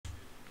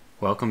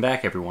Welcome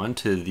back, everyone,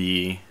 to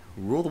the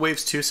Rule the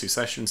Waves 2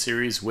 Succession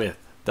series with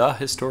the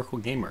Historical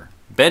Gamer,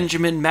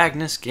 Benjamin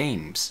Magnus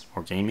Games,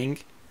 or Gaming,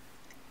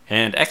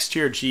 and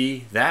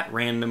XTRG, that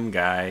random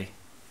guy,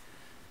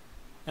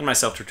 and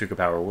myself, Tortuga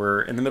Power.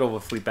 We're in the middle of a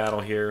fleet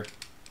battle here.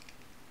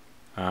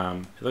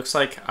 It looks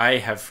like I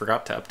have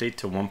forgot to update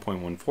to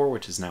 1.14,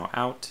 which is now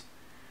out.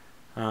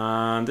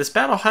 This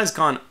battle has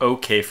gone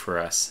okay for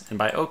us, and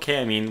by okay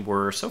I mean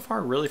we're so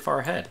far really far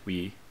ahead.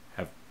 We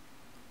have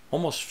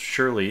almost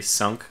surely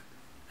sunk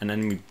an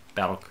enemy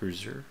battle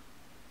cruiser,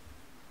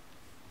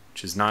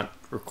 which is not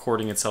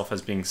recording itself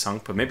as being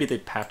sunk, but maybe they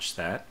patched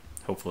that,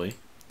 hopefully.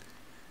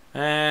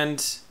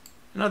 And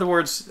in other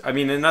words, I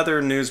mean, in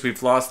other news,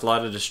 we've lost a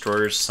lot of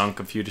destroyers,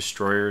 sunk a few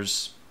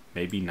destroyers,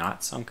 maybe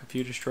not sunk a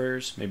few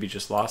destroyers, maybe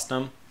just lost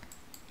them.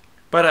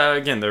 But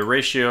again, the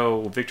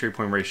ratio, victory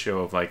point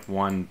ratio of like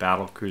one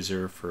battle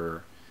cruiser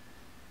for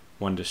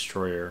one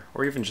destroyer,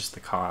 or even just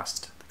the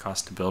cost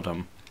to build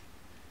them,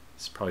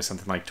 it's probably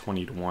something like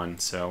 20 to 1,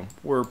 so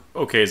we're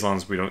okay as long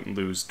as we don't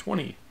lose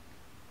 20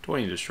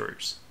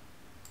 destroyers.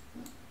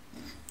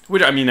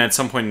 Which, I mean, at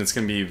some point it's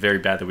going to be very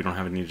bad that we don't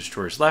have any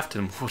destroyers left,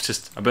 and we'll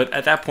just, but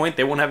at that point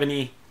they won't have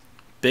any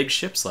big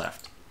ships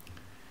left.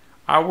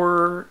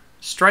 Our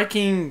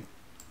striking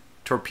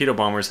torpedo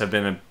bombers have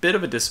been a bit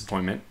of a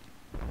disappointment.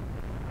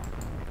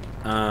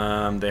 They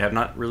have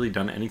not really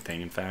done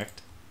anything, in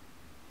fact.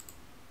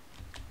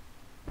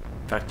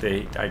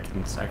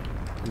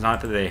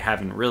 Not that they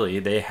haven't really,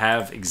 they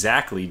have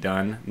exactly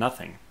done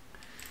nothing.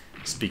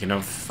 Speaking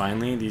of,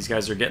 finally, these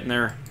guys are getting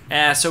their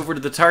ass over to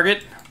the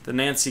target, the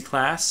Nancy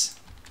class.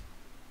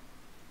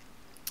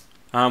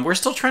 We're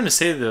still trying to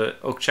save the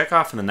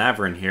Okhchekov and the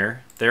Naval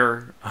here.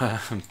 They're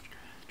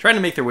trying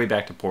to make their way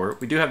back to port.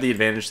 We do have the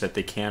advantage that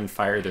they can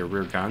fire their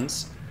rear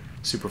guns,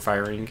 super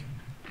firing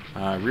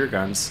rear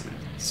guns,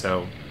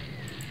 so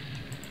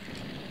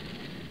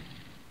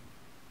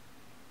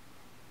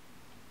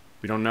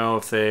we don't know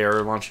if they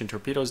are launching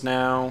torpedoes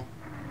now.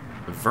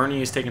 The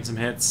Verney is taking some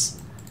hits.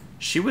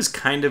 She was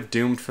kind of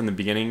doomed from the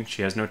beginning.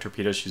 She has no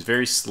torpedoes. She's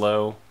very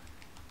slow.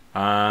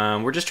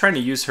 We're just trying to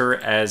use her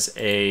as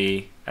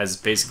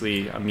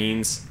basically a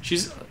means.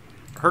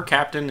 Her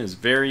captain is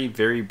very,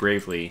 very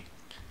bravely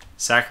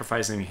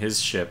sacrificing his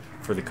ship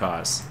for the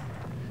cause.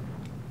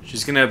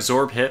 She's going to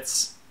absorb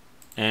hits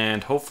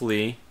and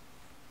hopefully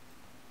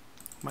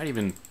might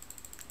even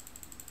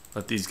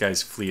let these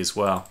guys flee as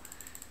well.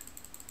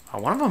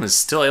 One of them is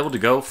still able to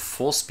go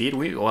full speed.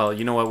 Well,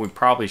 you know what? We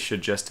probably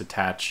should just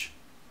attach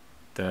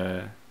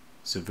the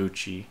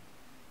Zavuchi.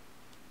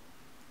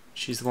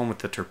 She's the one with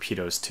the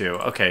torpedoes too.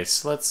 Okay,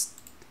 so let's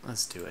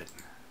do it.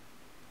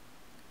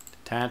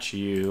 Detach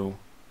you.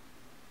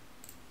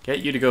 Get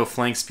you to go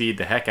flank speed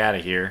the heck out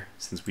of here,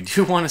 since we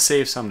do want to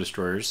save some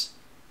destroyers.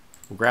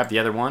 We'll grab the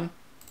other one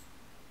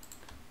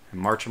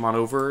and march them on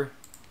over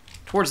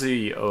towards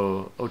the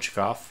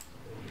Okhchekov.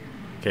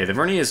 Okay, the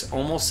Verney is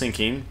almost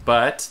sinking,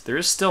 but there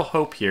is still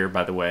hope here,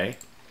 by the way.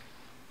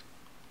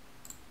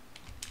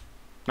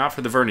 Not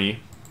for the Verney,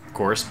 of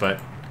course,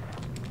 but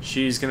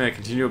she's going to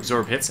continue to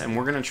absorb hits, and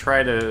we're going to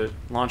try to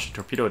launch a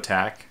torpedo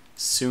attack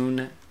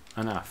soon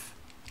enough.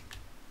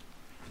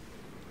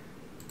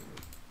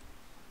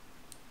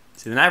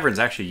 See, the Navarin's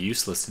actually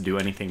useless to do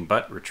anything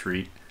but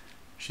retreat.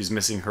 She's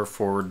missing her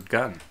forward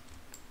gun.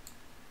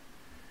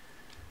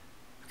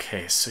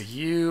 Okay, so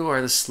you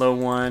are the slow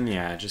one.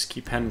 Yeah, just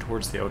keep heading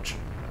towards the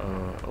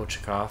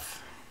Okhchekov.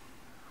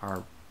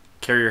 Our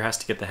carrier has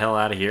to get the hell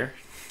out of here,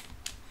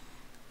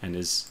 and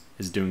is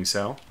doing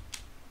so.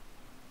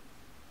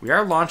 We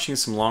are launching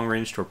some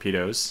long-range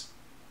torpedoes,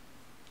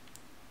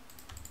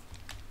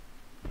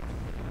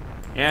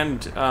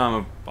 and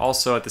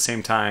also at the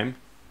same time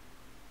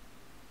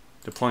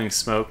deploying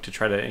smoke to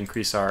try to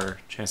increase our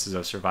chances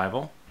of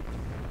survival.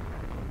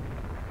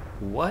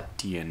 What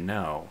do you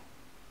know?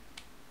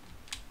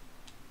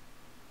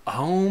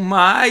 Oh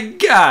my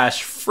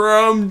gosh,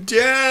 from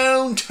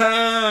downtown!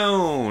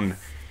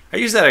 I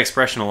use that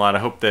expression a lot. I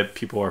hope that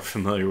people are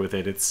familiar with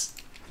it. It's,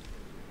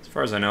 as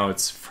far as I know,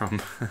 it's from,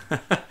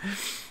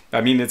 I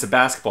mean, it's a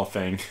basketball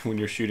thing when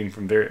you're shooting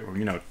from very,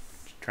 you know,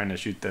 trying to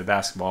shoot the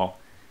basketball,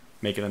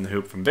 make it in the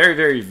hoop from very,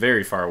 very,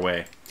 very far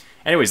away.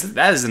 Anyways,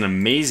 that is an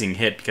amazing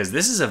hit because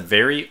this is a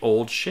very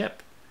old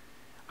ship.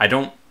 I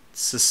don't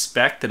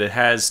suspect that it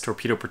has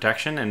torpedo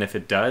protection, and if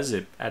it does,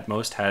 it at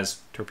most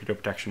has torpedo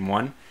protection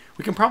 1.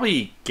 We can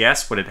probably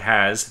guess what it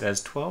has. It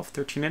has 12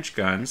 13-inch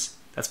guns.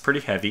 That's pretty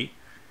heavy.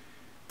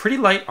 Pretty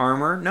light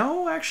armor.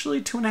 No,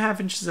 actually 2.5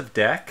 inches of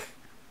deck.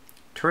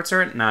 Turrets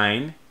are at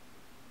 9.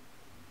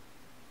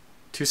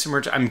 2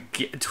 submerged.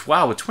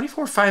 Wow, with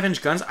 24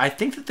 5-inch guns, I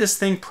think that this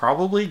thing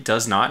probably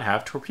does not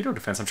have torpedo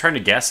defense. I'm trying to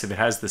guess if it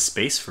has the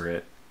space for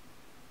it.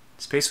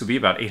 Space would be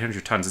about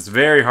 800 tons. It's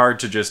very hard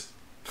to just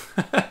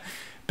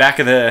back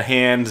of the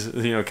hand,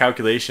 you know,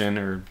 calculation,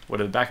 or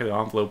what, back of the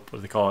envelope, what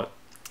do they call it?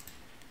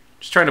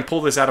 Just trying to pull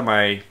this out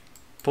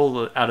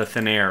of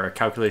thin air, a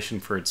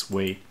calculation for its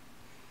weight.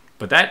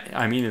 But that,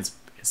 I mean, it's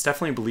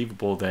definitely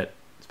believable that,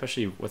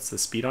 especially, what's the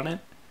speed on it?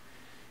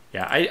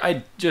 Yeah,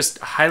 I just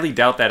highly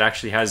doubt that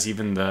actually has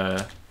even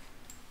the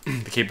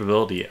the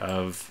capability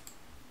of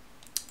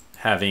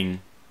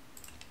having...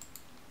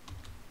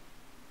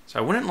 So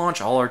I wouldn't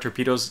launch all our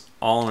torpedoes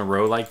all in a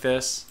row like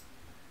this.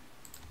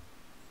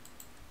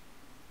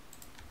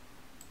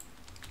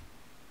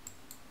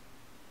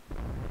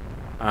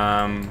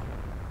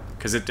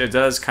 Because it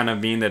does kind of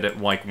mean that it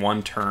like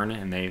one turn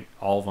and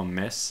all of them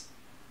miss.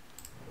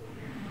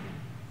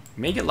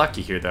 May get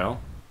lucky here though.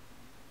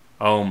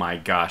 Oh my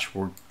gosh,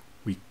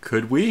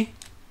 could we?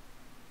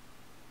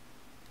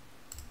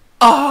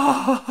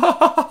 Oh,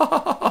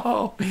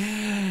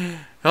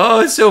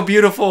 oh, it's so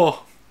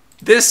beautiful.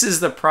 This is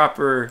the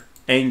proper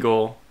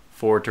angle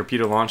for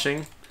torpedo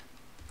launching.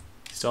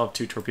 Still have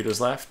 2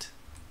 torpedoes left.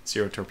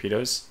 0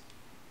 torpedoes.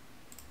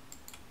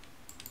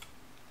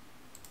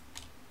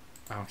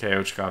 Okay,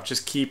 Ochakov,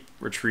 just keep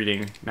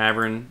retreating.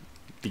 Mavrin,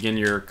 begin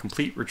your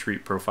complete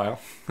retreat profile.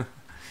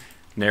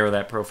 Narrow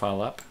that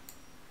profile up.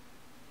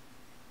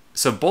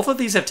 So both of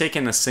these have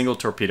taken a single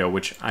torpedo,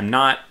 which I'm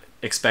not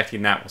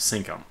expecting that will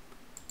sink them.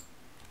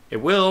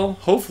 It will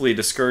hopefully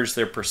discourage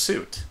their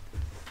pursuit.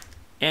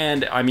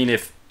 And I mean,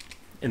 if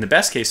in the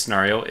best case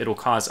scenario, it'll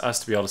cause us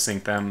to be able to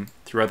sink them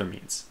through other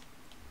means.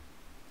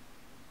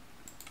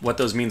 What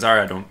those means are,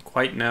 I don't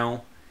quite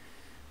know.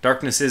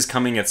 Darkness is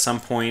coming at some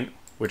point,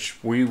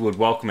 which we would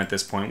welcome at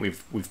this point.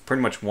 We've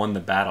pretty much won the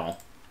battle,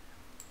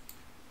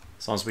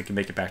 as long as we can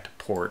make it back to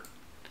port.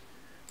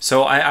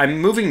 So I'm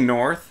moving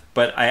north,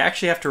 but I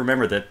actually have to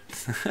remember that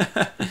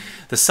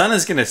the sun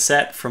is going to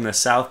set from the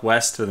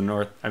southwest to the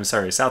north. I'm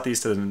sorry,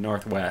 southeast to the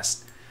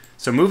northwest.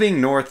 So moving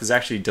north is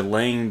actually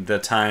delaying the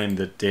time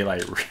that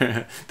daylight,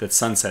 that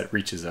sunset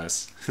reaches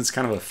us. It's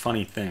kind of a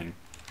funny thing.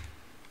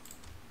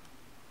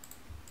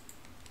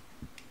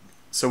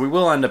 So we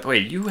will end up...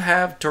 Wait, you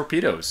have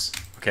torpedoes.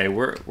 Okay,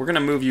 we're going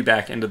to move you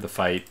back into the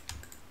fight.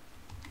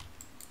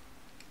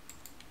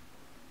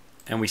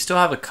 And we still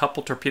have a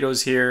couple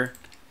torpedoes here.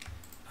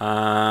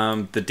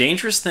 The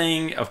dangerous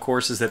thing, of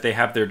course, is that they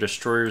have their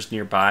destroyers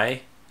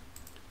nearby.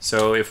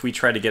 So if we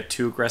try to get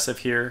too aggressive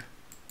here,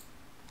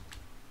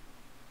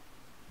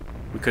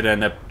 we could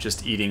end up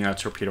just eating a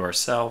torpedo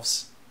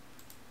ourselves.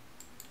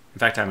 In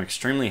fact, I'm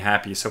extremely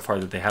happy so far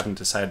that they haven't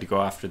decided to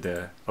go after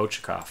the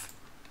Ochakov.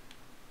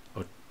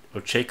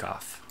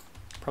 Ochakov.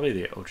 Probably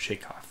the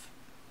Ochakov.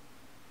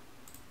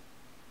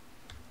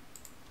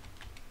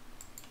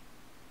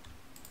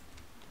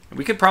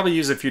 We could probably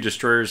use a few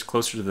destroyers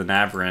closer to the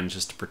Navarin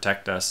just to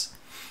protect us.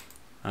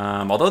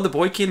 Although the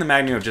Boyki and the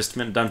Magnu have just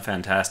done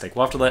fantastic.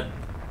 We'll have to let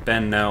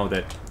Ben know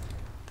that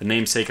the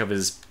namesake of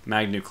his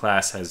Magnu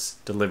class has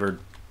delivered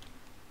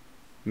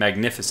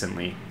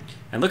magnificently.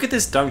 And look at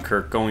this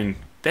Dunkirk going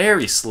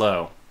very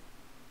slow.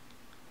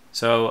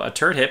 So a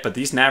turret hit, but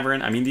these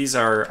Navarin, I mean, these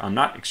are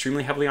not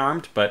extremely heavily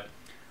armed, but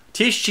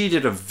THG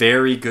did a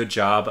very good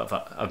job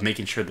of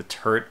making sure the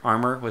turret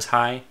armor was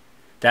high.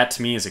 That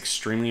to me is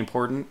extremely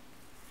important.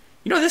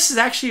 You know, this is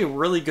actually a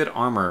really good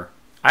armor.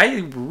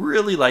 I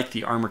really like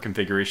the armor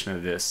configuration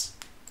of this.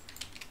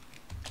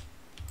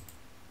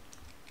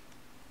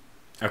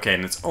 Okay,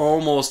 and it's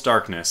almost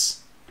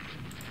darkness.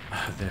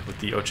 With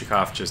the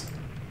Ochakov just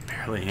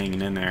barely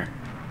hanging in there.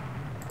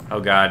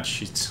 Oh god,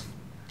 she's...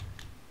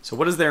 So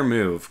what is their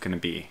move going to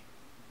be?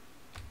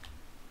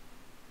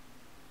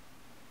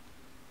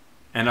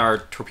 And our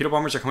torpedo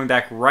bombers are coming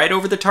back right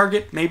over the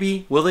target,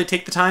 maybe? Will they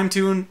take the time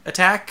to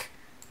attack?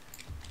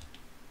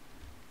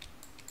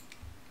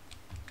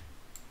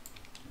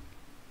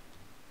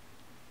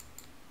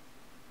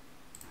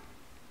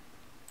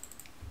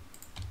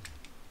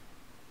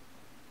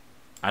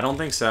 I don't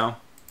think so.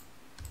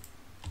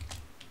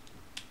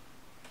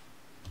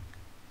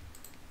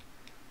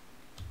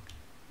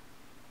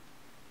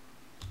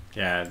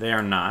 Yeah, they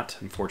are not,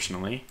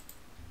 unfortunately.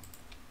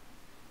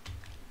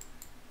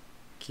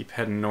 Keep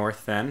heading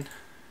north then.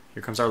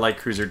 Here comes our light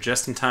cruiser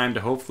just in time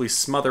to hopefully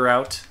smother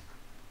out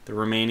the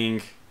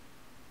remaining,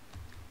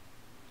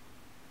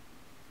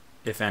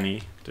 if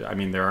any. I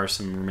mean, there are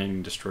some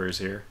remaining destroyers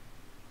here.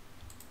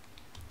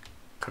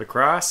 Cut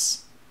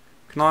across.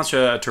 We can launch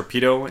a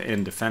torpedo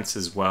in defense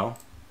as well.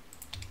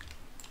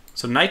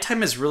 So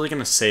nighttime is really going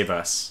to save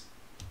us.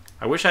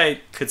 I wish I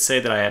could say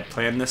that I had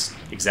planned this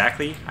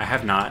exactly. I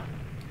have not.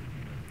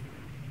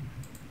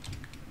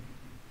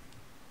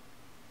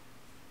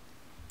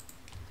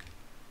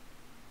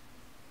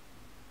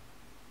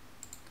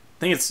 I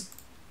think it's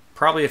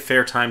probably a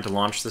fair time to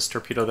launch this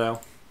torpedo,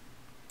 though.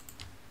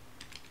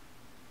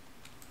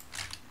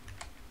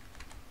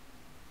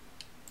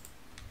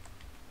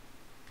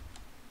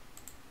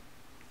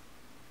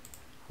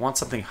 I want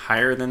something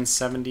higher than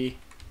 70.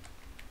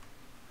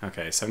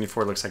 Okay,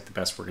 74 looks like the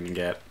best we're going to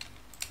get.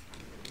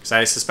 Because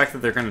I suspect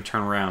that they're going to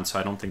turn around, so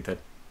I don't think that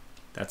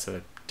that's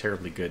a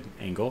terribly good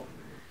angle.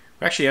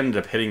 We actually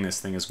ended up hitting this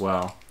thing as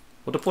well.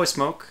 We'll deploy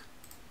smoke.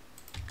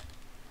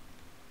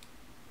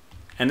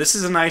 And this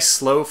is a nice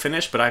slow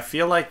finish, but I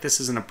feel like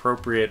this is an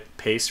appropriate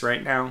pace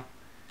right now.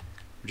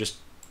 We're just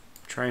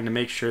trying to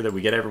make sure that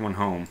we get everyone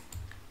home.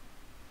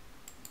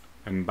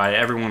 And by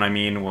everyone I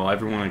mean, well,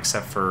 everyone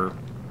except for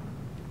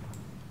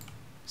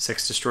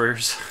 6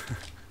 destroyers.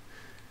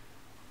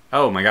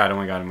 Oh my god, oh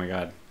my god, oh my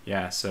god.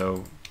 Yeah,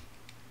 so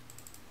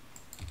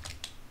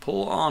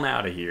pull on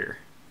out of here.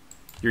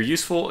 You're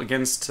useful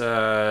against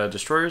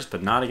destroyers,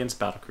 but not against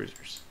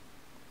battlecruisers.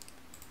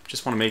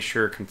 Just want to make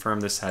sure,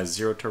 confirm this has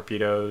 0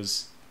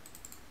 torpedoes.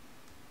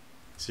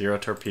 0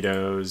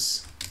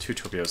 torpedoes, 2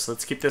 torpedoes. So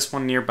let's keep this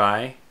one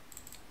nearby.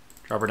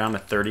 Drop her down to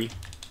 30.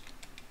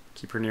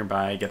 Keep her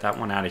nearby. Get that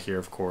one out of here,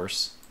 of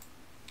course.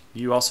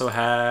 You also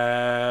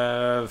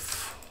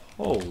have...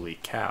 Holy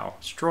cow.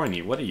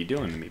 Stroiny, what are you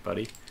doing to me,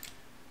 buddy?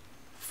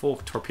 Full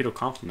torpedo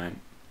complement.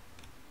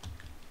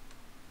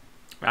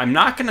 I'm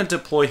not going to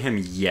deploy him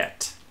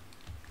yet.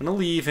 I'm going to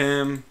leave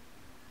him.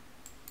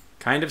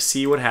 Kind of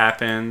see what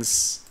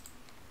happens.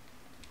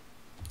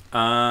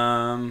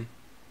 8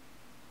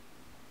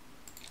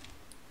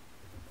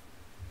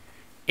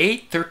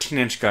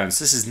 13-inch guns.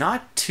 This is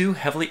not too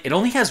heavily... It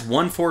only has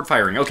 1 forward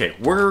firing. Okay,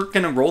 we're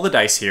going to roll the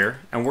dice here,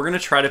 and we're going to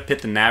try to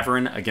pit the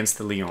Navarine against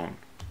the Leon.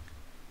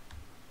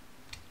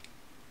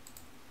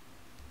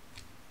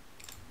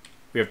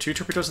 We have 2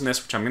 torpedoes in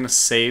this, which I'm going to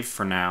save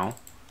for now.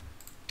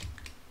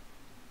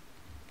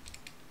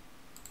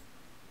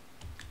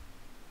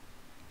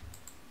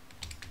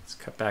 Let's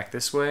cut back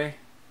this way.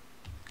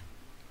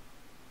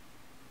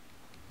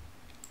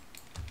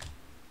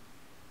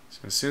 So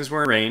as soon as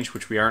we're in range,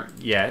 which we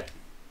aren't yet,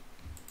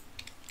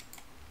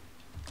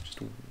 just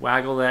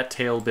waggle that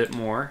tail a bit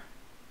more.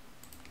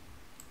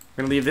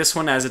 We're going to leave this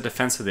one as a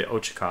defense of the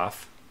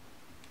Ochakov.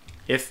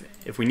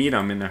 If we need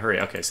them in a hurry.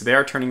 Okay, so they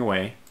are turning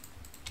away.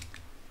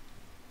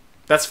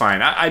 That's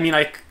fine. I mean,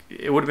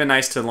 it would have been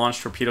nice to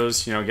launch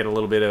torpedoes, you know, get a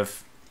little bit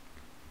of...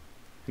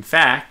 In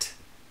fact,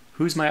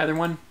 who's my other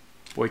one?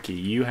 Boyke,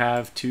 you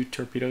have 2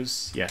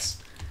 torpedoes?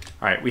 Yes.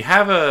 All right, we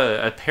have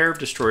a pair of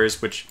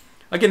destroyers, which,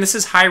 again, this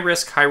is high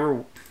risk, high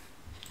reward.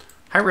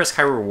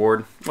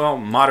 Well,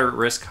 moderate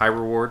risk, high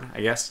reward,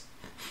 I guess.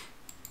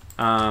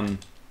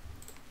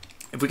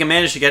 If we can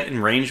manage to get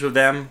in range with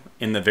them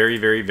in the very,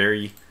 very,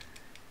 very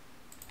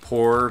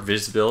poor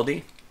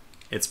visibility,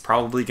 it's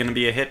probably going to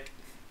be a hit.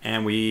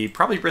 And we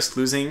probably risk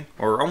losing,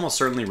 or almost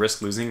certainly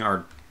risk losing,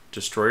 our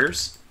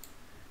destroyers.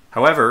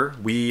 However,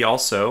 we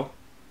also...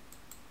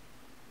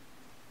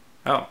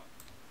 Oh.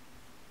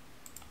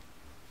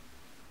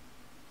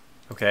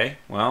 Okay,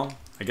 well,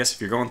 I guess if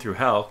you're going through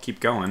hell,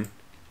 keep going.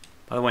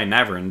 By the way,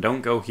 Navarine,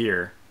 don't go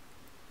here.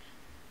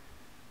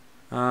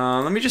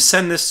 Let me just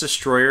send this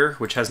destroyer,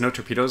 which has no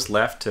torpedoes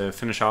left, to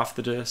finish off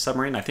the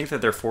submarine. I think that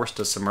they're forced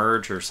to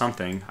submerge or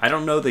something. I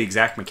don't know the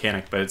exact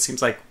mechanic, but it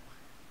seems like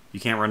you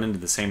can't run into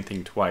the same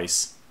thing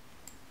twice.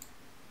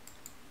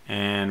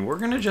 And we're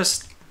going to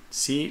just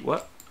see...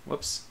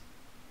 Whoops.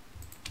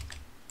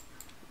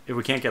 If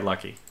we can't get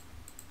lucky.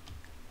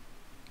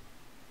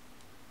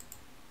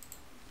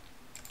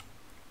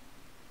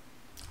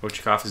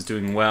 Ochakov is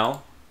doing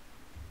well.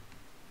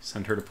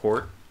 Send her to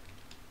port.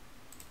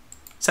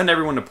 Send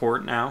everyone to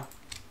port now.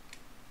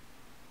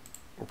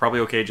 We're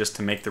probably okay just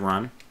to make the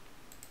run.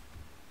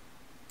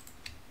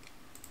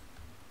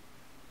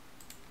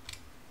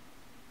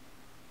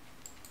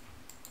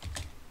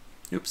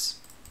 Oops.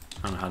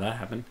 I don't know how that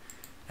happened.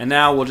 And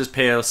now we'll just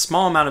pay a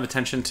small amount of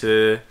attention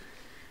to...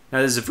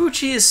 Now the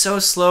Zavuchi is so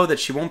slow that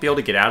she won't be able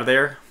to get out of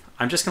there.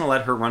 I'm just going to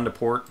let her run to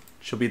port.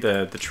 She'll be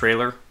the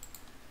trailer.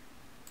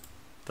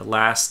 The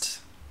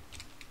last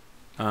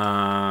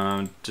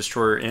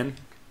destroyer in.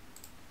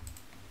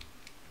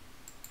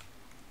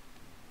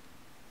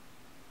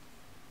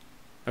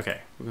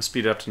 Okay, we're going to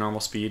speed it up to normal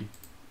speed.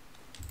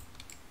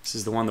 This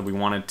is the one that we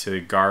wanted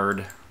to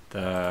guard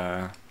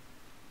the...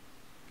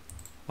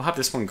 We'll have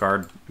this one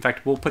guard. In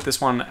fact, we'll put this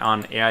one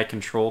on AI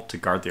control to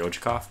guard the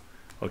Ochakov.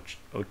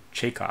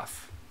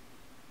 Ochakov.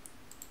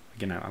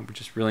 Again, I'm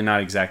just really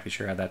not exactly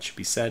sure how that should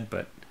be said,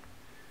 but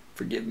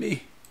forgive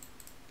me.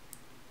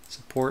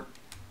 Support.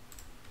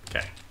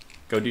 Okay.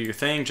 Go do your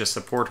thing. Just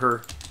support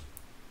her.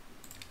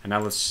 And now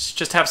let's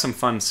just have some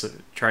fun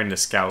trying to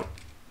scout.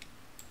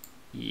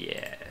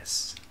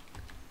 Yes.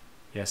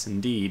 Yes,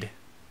 indeed.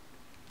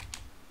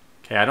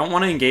 Okay, I don't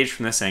want to engage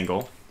from this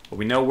angle, but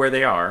we know where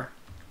they are.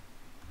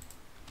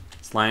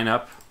 Line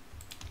up.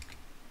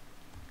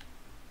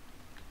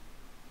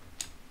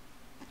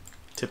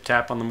 Tip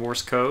tap on the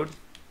Morse code.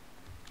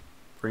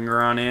 Bring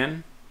her on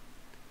in.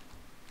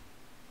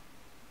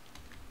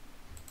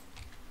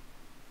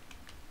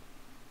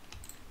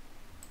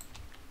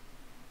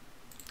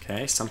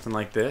 Okay, something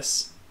like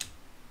this.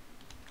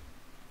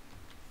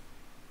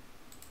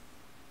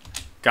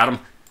 Got him.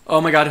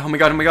 Oh my god, oh my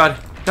god, oh my god.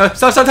 No,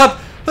 stop, stop, stop!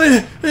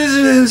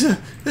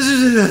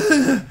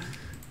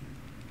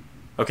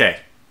 Okay.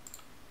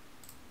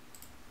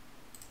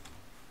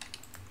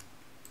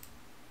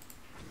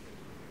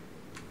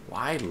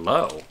 Why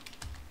low?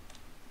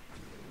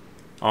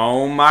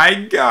 Oh my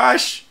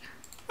gosh!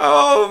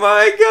 Oh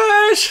my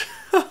gosh!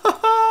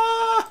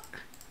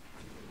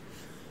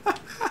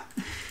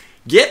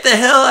 Get the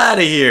hell out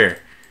of here!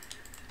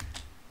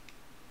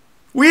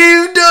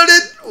 We've done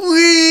it!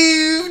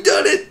 We've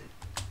done it!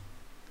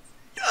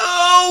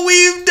 Oh,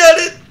 we've done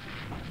it!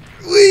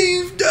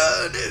 We've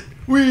done it!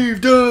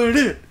 We've done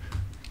it!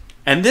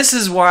 And this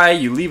is why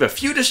you leave a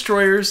few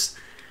destroyers.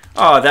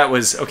 Oh, that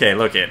was... Okay,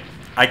 look it.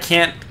 I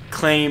can't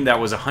claim that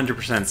was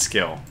 100%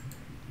 skill.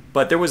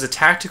 But there was a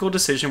tactical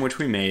decision which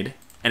we made,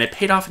 and it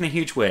paid off in a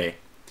huge way.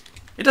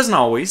 It doesn't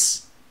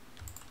always,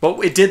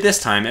 but it did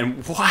this time,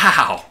 and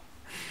wow!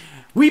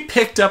 We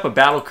picked up a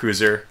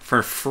battlecruiser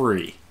for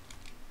free.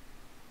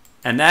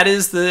 And that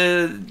is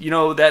the, you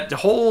know, the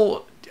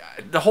whole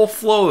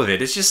flow of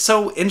it. It's just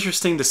so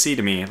interesting to see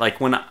to me. Like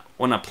when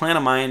a plan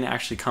of mine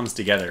actually comes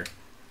together.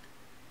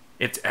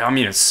 I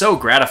mean, it's so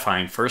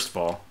gratifying, first of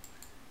all.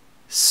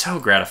 So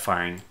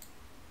gratifying.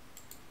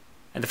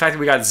 And the fact that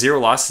we got 0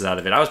 losses out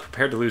of it. I was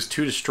prepared to lose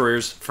 2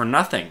 destroyers for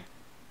nothing.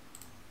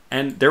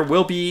 And there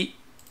will be,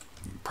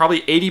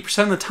 probably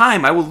 80% of the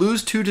time, I will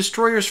lose 2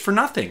 destroyers for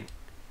nothing.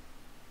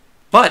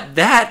 But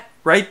that,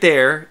 right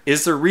there,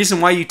 is the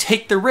reason why you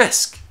take the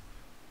risk.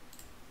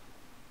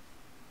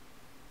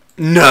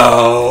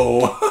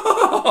 No!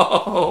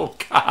 Oh,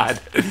 God.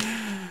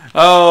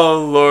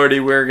 Oh, Lordy,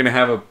 we're going to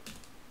have a...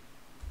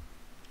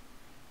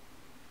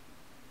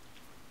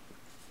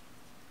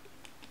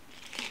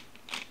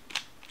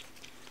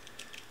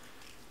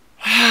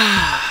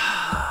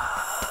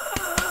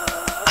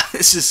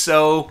 This is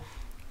so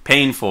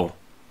painful.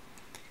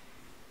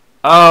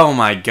 Oh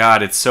my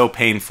God, it's so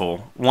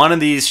painful. One of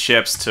these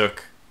ships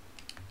took,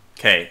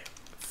 okay,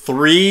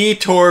 3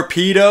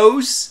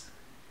 torpedoes?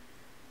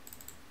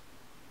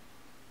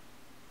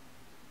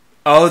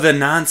 Oh, the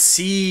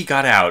Nancy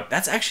got out.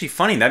 That's actually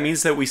funny. That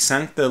means that we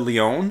sunk the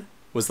Leon,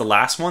 was the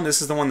last one.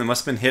 This is the one that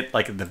must have been hit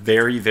like at the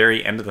very,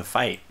 very end of the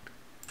fight.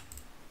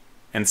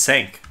 And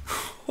sank.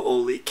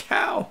 Holy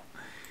cow.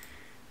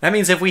 That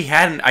means if we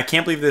hadn't... I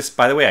can't believe this.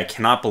 By the way, I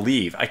cannot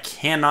believe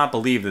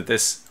that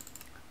this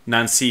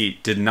Nancy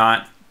did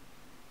not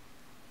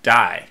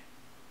die.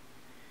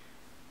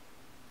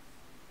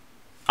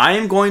 I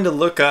am going to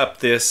look up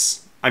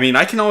this... I mean,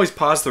 I can always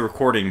pause the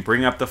recording,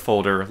 bring up the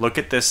folder, look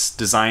at this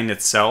design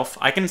itself.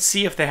 I can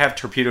see if they have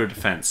torpedo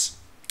defense.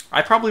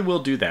 I probably will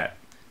do that.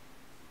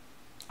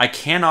 I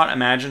cannot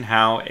imagine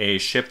how a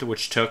ship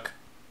which took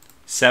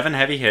 7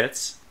 heavy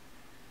hits,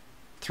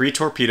 3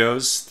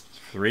 torpedoes,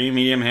 3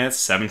 medium hits,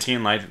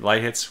 17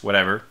 light hits,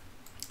 whatever.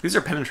 These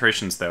are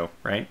penetrations, though,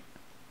 right?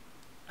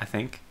 I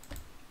think.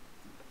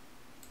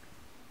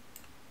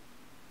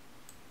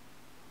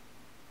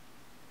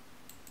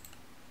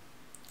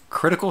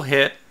 Critical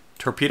hit,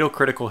 torpedo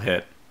critical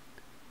hit.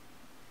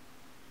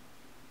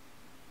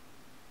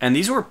 And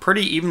these were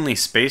pretty evenly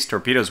spaced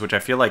torpedoes, which I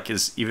feel like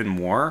is even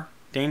more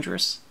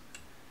dangerous.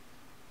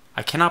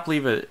 I cannot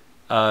believe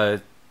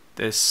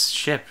this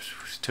ship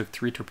took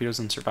 3 torpedoes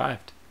and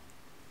survived.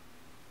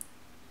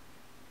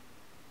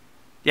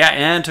 Yeah,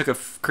 and took a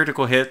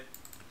critical hit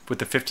with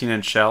the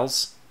 15-inch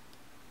shells.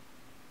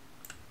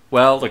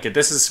 Well, look,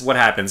 this is what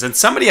happens. And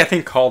somebody, I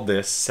think, called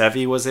this.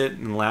 Sevi, was it,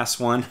 in the last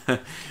one?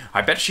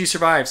 I bet she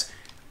survives.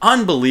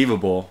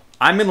 Unbelievable.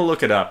 I'm going to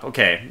look it up.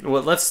 Okay,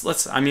 well, let's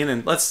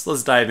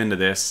dive into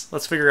this.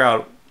 Let's figure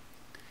out...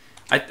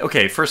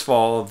 Okay, first of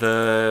all,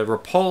 the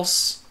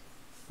Repulse...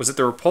 Was it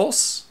the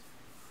Repulse?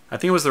 I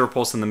think it was the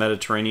Repulse in the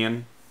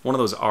Mediterranean. One of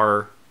those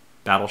R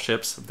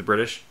battleships of the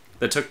British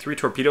that took 3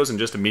 torpedoes and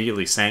just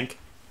immediately sank.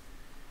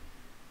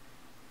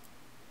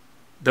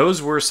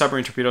 Those were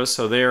submarine torpedoes,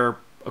 so they're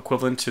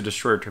equivalent to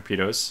destroyer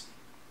torpedoes.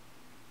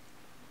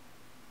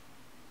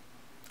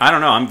 I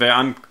don't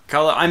know.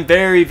 I'm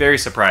very, very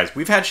surprised.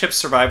 We've had ships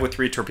survive with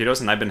 3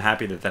 torpedoes, and I've been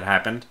happy that that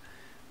happened.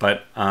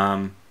 But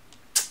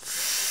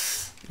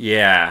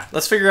yeah,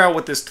 let's figure out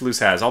what this Toulouse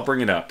has. I'll bring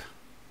it up.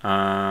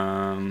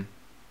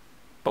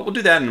 But we'll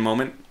do that in a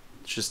moment.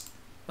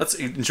 Let's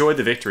enjoy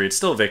the victory. It's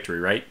still a victory,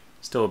 right?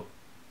 Still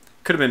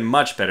could have been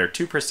much better.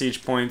 2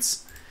 prestige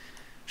points.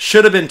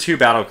 Should have been 2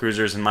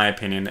 battlecruisers, in my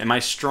opinion. In my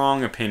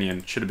strong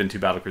opinion, should have been 2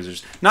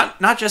 battlecruisers.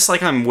 Not just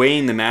like I'm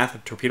weighing the math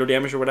of torpedo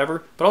damage or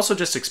whatever, but also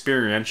just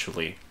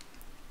experientially.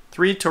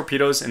 3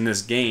 torpedoes in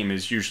this game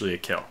is usually a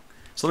kill.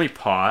 So let me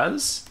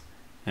pause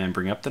and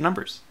bring up the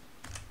numbers.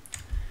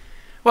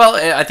 Well,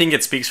 I think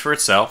it speaks for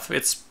itself.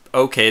 It's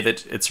okay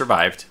that it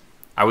survived.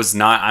 I'm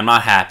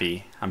not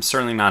happy. I'm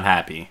certainly not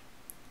happy.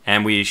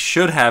 And we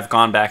should have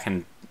gone back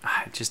and...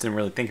 I just didn't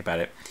really think about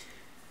it.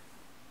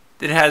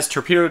 It has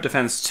torpedo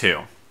defense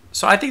 2.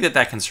 So I think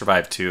that can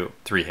survive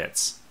 3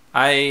 hits.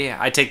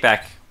 I take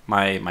back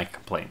my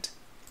complaint.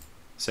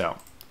 So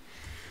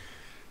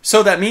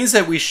that means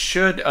that we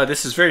should...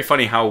 this is very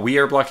funny how we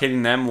are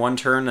blockading them one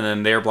turn and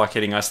then they're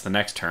blockading us the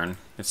next turn.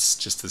 It's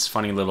just this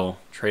funny little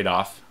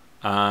trade-off.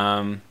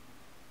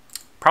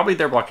 Probably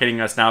they're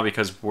blockading us now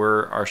because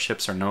our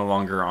ships are no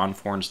longer on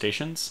foreign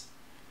stations.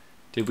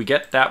 Did we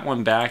get that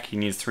one back? He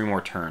needs 3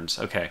 more turns.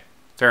 Okay,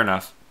 fair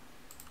enough.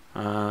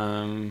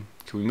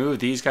 Can we move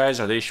these guys?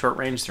 Are they short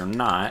range? They're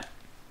not.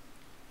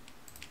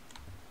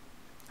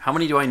 How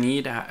many do I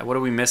need? What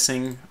are we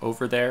missing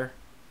over there?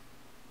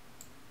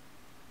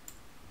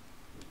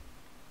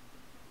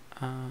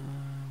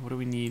 What do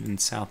we need in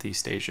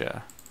Southeast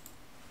Asia?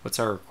 What's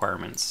our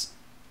requirements?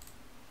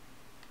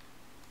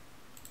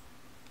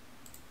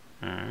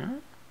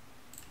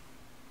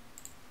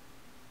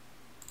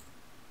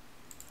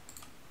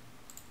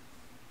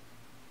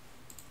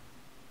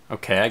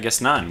 Okay, I guess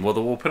none. Well,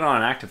 we'll put it on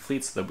an active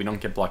fleet so that we don't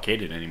get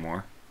blockaded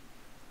anymore.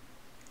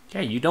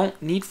 Yeah, you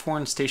don't need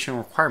foreign station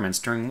requirements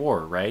during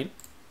war, right?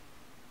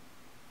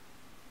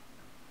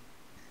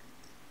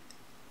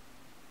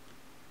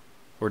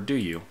 Or do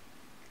you?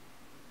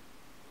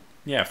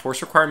 Yeah,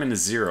 force requirement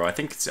is 0. I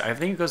think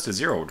it goes to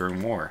 0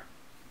 during war.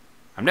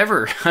 I'm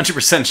never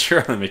 100% sure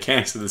on the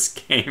mechanics of this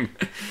game.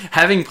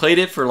 Having played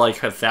it for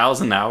like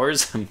 1,000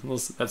 hours,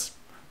 that's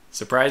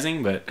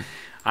surprising, but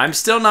I'm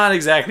still not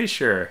exactly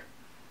sure.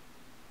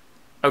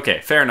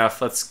 Okay, fair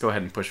enough. Let's go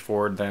ahead and push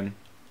forward then.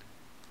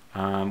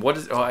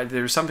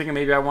 There's something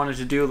maybe I wanted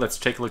to do. Let's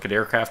take a look at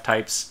aircraft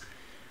types.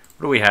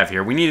 What do we have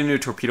here? We need a new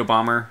torpedo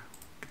bomber.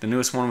 The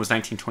newest one was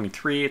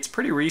 1923. It's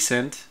pretty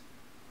recent.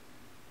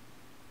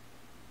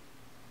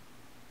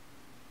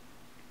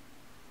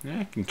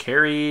 Yeah, it can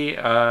carry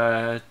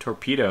a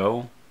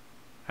torpedo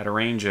at a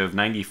range of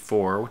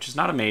 94, which is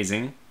not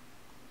amazing.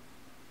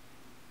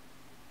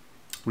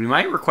 We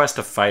might request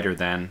a fighter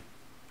then.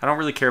 I don't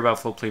really care about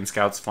floatplane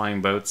scouts, flying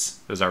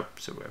boats. Those are,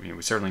 I mean,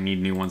 we certainly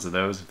need new ones of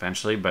those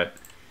eventually, but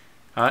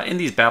in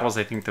these battles,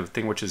 I think the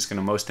thing which is going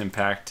to most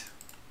impact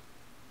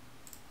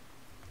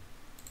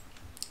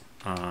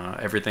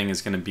everything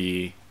is going to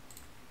be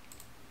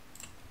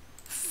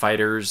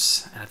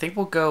fighters. And I think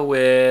we'll go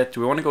with,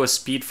 do we want to go with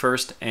speed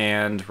first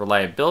and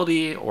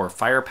reliability, or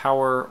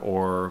firepower,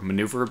 or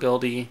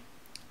maneuverability?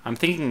 I'm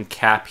thinking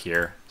cap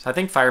here. So I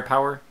think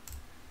firepower.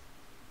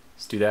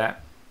 Let's do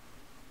that.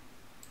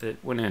 It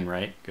went in,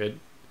 right? Good.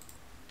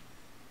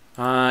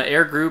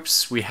 Air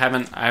groups, I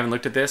haven't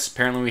looked at this.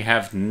 Apparently we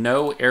have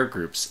no air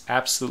groups.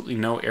 Absolutely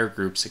no air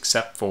groups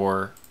except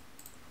for,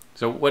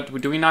 so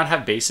what, do we not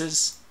have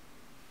bases?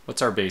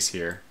 What's our base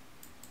here?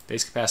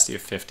 Base capacity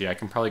of 50. I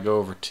can probably go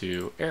over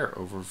to air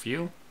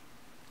overview.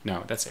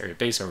 No, that's area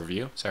base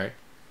overview, sorry.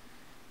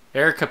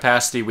 Air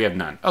capacity, we have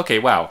none. Okay,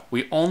 wow.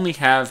 We only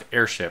have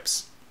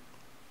airships.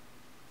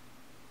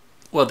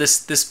 Well,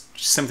 this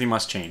simply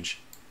must change.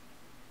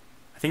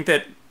 I think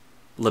that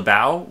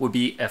Naval would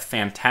be a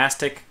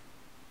fantastic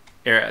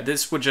area.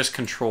 This would just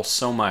control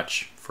so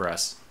much for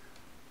us.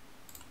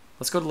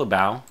 Let's go to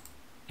Naval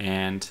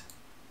and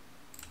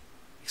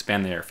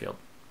expand the airfield.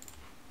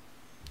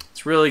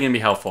 It's really going to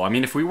be helpful. I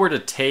mean, if we were to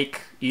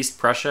take East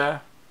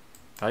Prussia,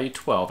 value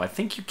 12, I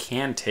think you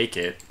can take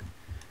it.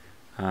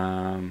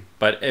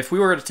 But if we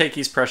were to take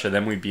East Prussia,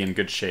 then we'd be in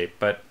good shape.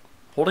 But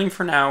holding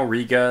for now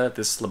Riga,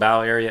 this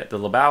Naval area, the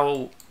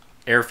Naval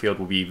airfield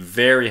will be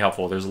very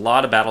helpful. There's a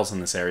lot of battles in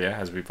this area,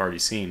 as we've already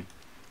seen.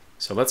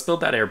 So let's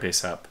build that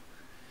airbase up.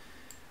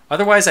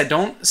 Otherwise, I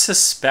don't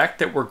suspect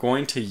that we're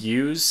going to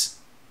use...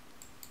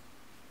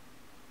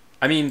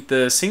 I mean,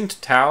 the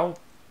Tsingtao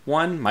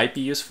one might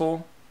be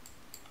useful.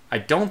 I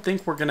don't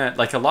think we're going to...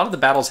 Like, a lot of the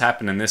battles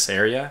happen in this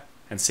area,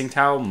 and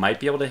Tsingtao might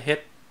be able to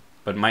hit,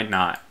 but might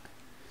not.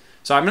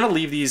 So I'm going to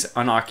leave these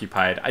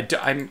unoccupied.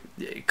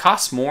 It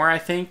costs more, I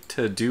think,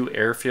 to do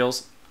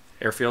airfields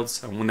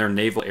when they're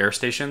naval air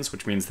stations,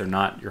 which means they're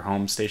not your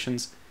home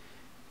stations.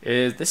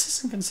 This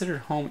isn't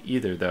considered home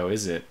either, though,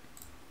 is it?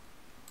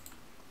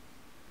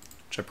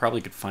 Which I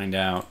probably could find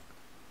out.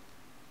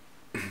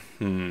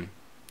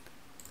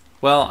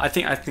 Well, I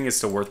think it's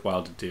still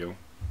worthwhile to do.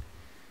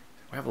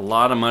 We have a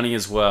lot of money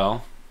as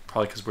well,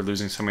 probably because we're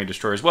losing so many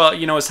destroyers. Well,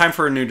 you know, it's time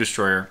for a new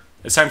destroyer.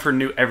 It's time for a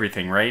new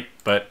everything, right?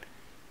 But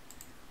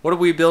what are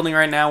we building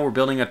right now? We're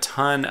building a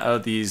ton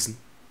of these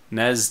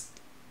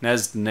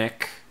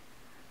Neznik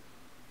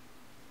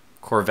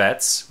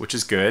corvettes, which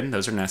is good.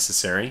 Those are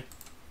necessary.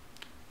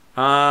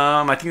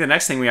 I think the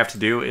next thing we have to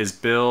do is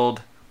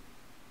build...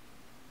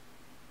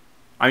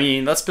 I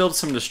mean, let's build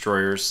some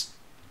destroyers.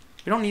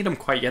 We don't need them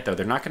quite yet, though.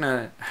 They're not going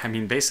to... I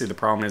mean, basically the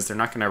problem is they're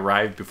not going to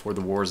arrive before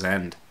the war's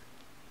end.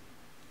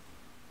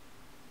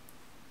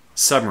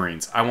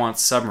 Submarines. I want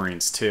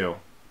submarines, too.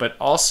 But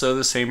also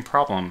the same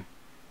problem.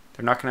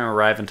 They're not going to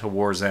arrive until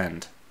war's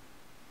end.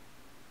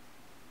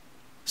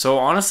 So,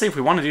 honestly, if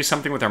we want to do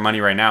something with our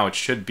money right now, it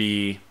should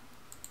be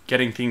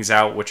getting things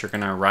out which are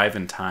going to arrive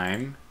in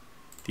time.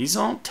 These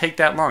don't take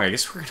that long. I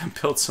guess we're going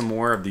to build some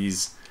more of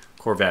these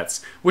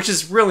corvettes, which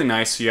is really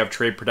nice. So you have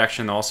trade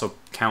protection that also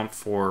count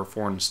for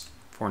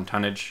foreign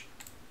tonnage.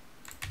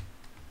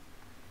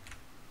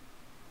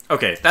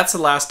 Okay, that's the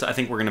last I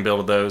think we're going to build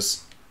of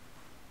those.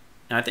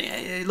 And I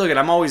think, look,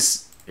 I'm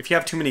always, if you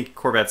have too many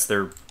corvettes,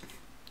 it's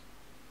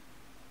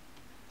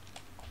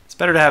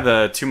better to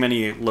have too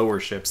many lower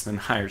ships than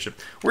higher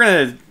ships. We're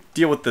going to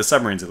deal with the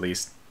submarines at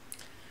least.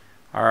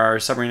 Our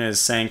submarine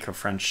has sank a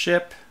French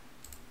ship.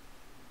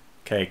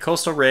 Okay,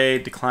 coastal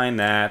raid, decline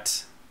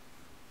that.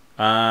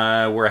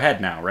 We're ahead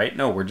now, right?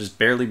 No, we're just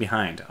barely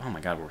behind. Oh my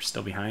god, we're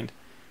still behind.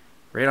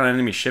 Raid on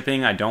enemy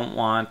shipping, I don't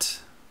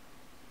want.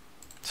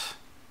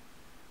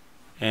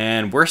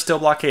 And we're still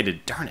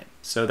blockaded, darn it.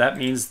 So that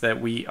means that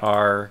we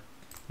are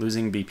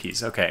losing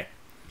BPs. Okay.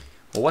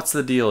 Well, what's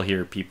the deal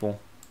here, people?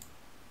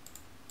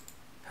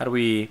 How do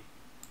we...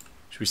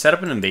 Should we set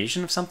up an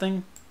invasion of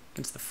something?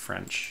 Against the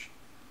French.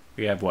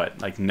 We have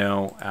what? Like,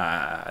 no...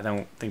 I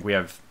don't think we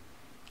have...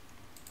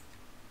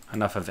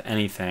 enough of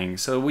anything.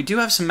 So we do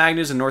have some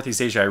Magnus in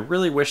Northeast Asia. I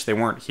really wish they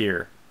weren't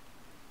here.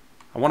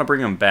 I want to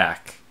bring them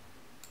back.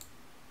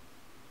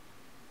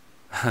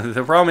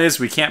 The problem is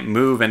we can't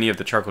move any of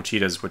the charcoal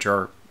cheetahs, which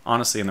are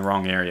honestly in the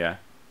wrong area.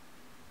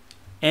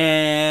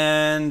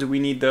 And we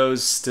need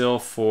those still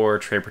for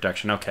trade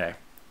protection. Okay,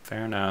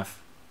 fair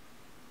enough.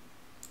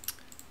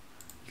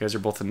 You guys are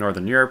both in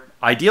Northern Europe.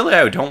 Ideally,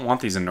 I don't want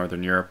these in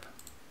Northern Europe.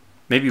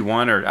 Maybe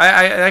one, or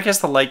I guess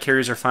the light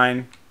carriers are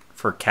fine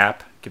for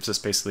cap. Gives us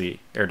basically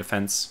air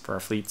defense for our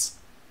fleets.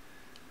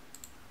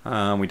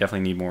 We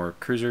definitely need more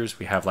cruisers.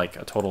 We have like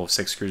a total of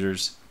 6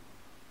 cruisers.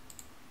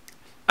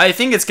 I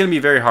think it's going to be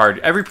very hard.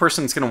 Every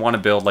person's going to want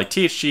to build, like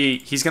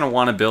THG, he's going to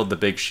want to build the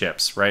big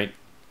ships, right?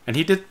 And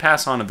he did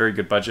pass on a very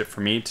good budget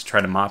for me to try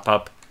to mop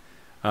up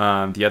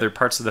the other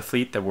parts of the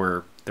fleet that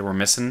were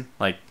missing,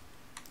 like,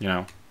 you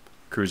know,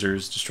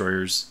 cruisers,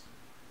 destroyers.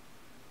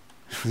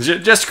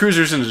 Just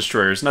cruisers and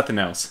destroyers, nothing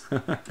else.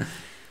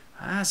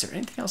 Is there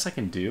anything else I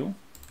can do?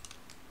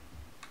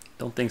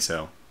 Don't think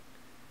so.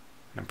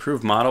 An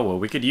improved model, well,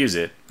 we could use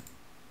it.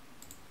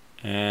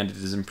 And it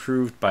is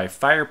improved by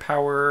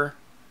firepower.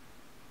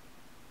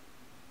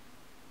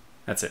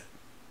 That's it.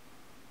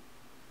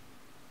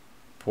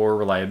 Poor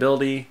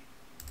reliability.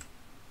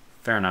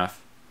 Fair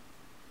enough.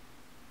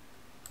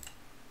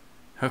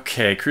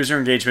 Okay, cruiser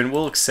engagement,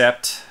 we'll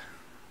accept.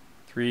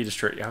 3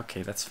 destroy.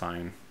 Okay, that's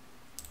fine.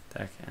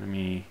 Attack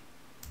enemy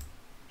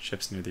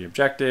ships near the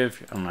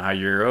objective. I don't know how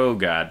you're. Oh,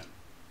 God.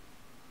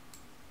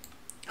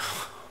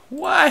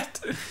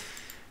 What?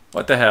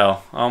 What the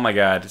hell? Oh, my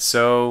God.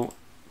 So,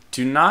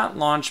 do not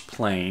launch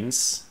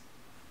planes.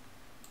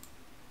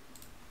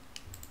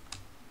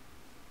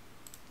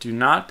 Do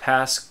not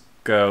pass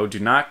go. Do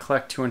not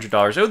collect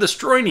 $200. Oh, the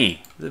Stroyny.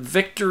 The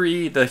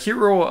victory, the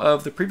hero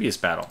of the previous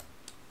battle.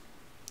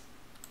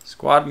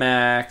 Squad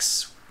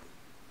max.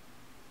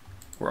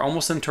 We're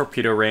almost in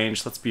torpedo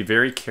range. Let's be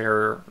very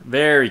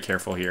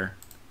careful here.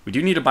 We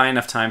do need to buy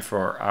enough time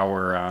for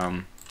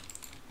our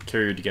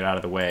carrier to get out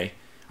of the way.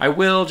 I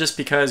will, just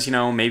because, you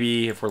know,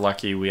 maybe if we're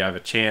lucky we have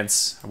a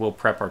chance. I will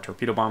prep our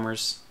torpedo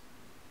bombers.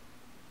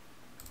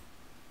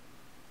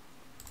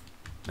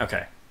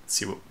 Okay, let's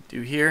see what we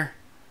do here.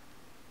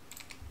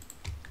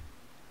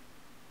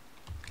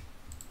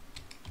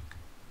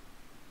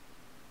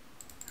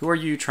 Who are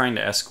you trying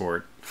to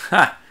escort?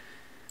 Ha!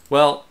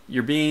 Well,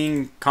 you're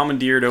being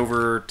commandeered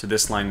over to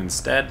this line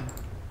instead.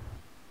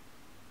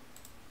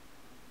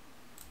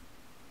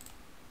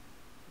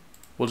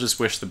 We'll just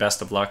wish the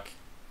best of luck.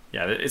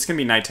 Yeah, it's going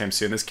to be nighttime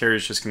soon. This carrier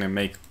is just going to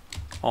make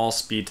all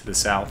speed to the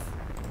south.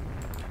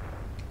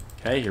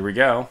 Okay, here we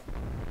go.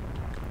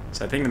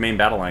 So I think the main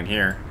battle line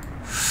here.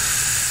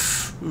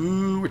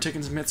 Ooh, we're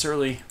taking some hits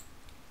early.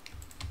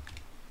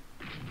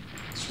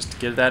 It's just to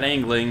get that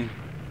angling.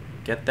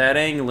 Get that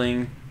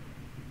angling.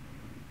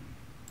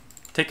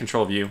 Take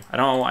control of you. I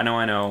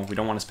know. We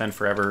don't want to spend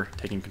forever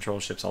taking control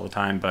of ships all the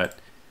time, but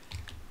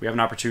we have an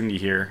opportunity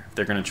here.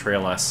 They're going to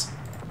trail us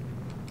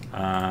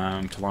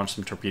to launch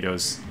some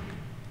torpedoes.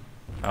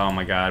 Oh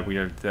my God, we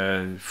are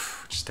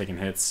just taking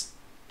hits.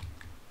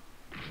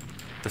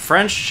 The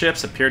French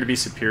ships appear to be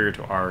superior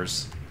to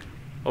ours.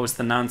 Oh, it's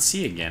the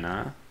Nancy again,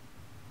 huh?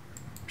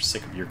 We're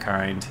sick of your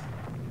kind.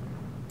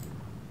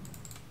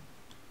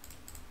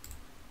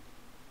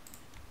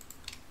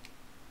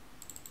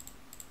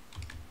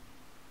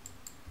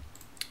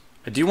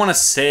 I do want to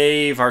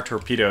save our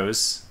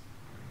torpedoes.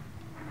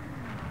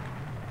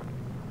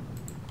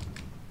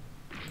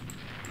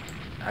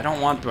 I don't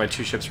want my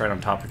 2 ships right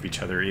on top of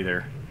each other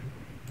either.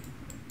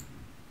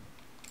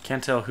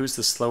 Can't tell who's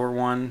the slower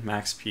one.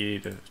 Max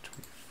speed of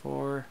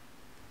 24.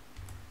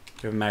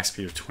 You have a max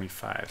speed of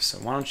 25. So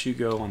why don't you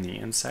go on the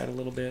inside a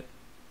little bit?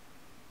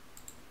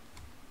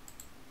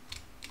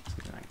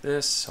 Something like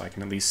this, so I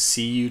can at least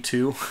see you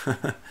two.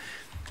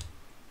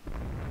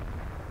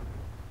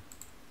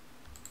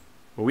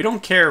 But we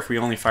don't care if we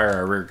only fire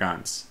our rear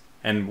guns.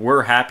 And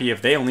we're happy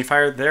if they only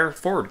fire their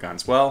forward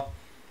guns. Well,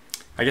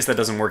 I guess that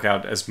doesn't work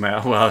out as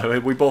well.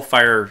 We both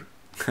fire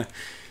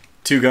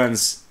 2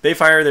 guns. They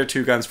fire their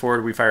 2 guns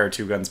forward, we fire our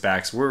 2 guns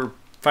back. So we're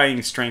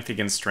fighting strength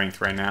against strength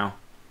right now.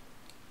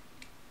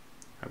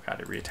 I've got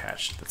it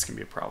reattached. That's going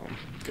to be a problem.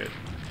 Good.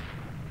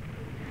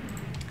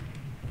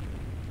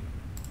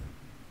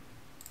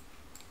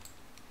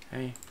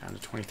 Okay, down to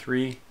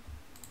 23.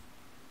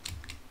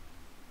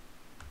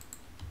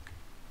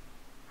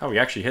 Oh, we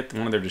actually hit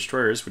one of their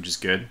destroyers, which is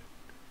good.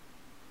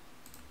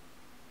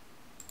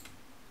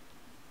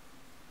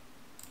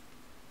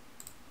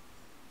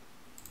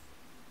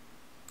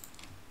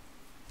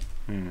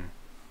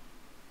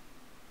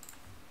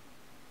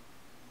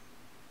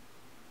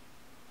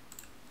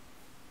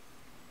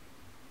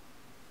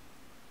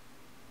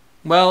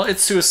 Well,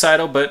 it's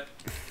suicidal, but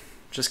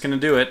just gonna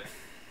do it.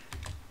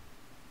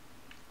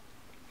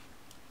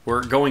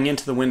 We're going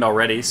into the wind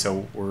already,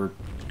 so we're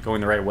going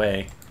the right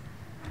way.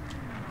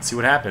 Let's see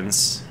what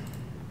happens.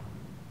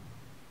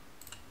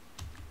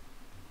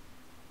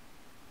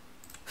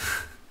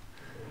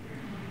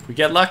 If we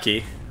get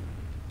lucky.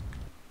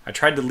 I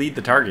tried to lead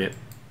the target.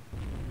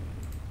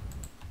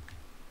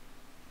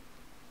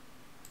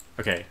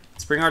 Okay,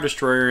 let's bring our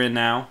destroyer in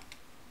now.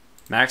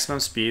 Maximum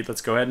speed.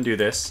 Let's go ahead and do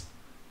this.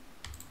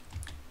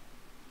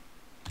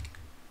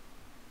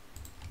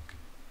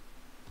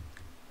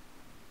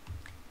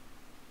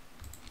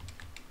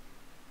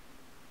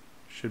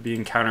 Should be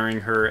encountering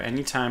her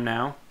anytime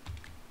now.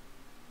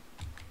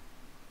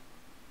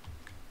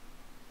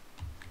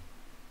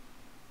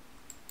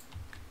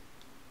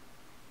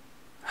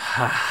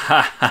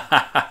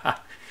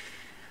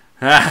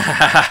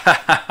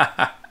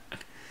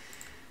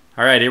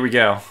 Alright, here we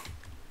go.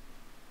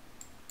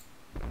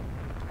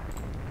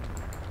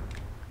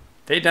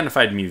 They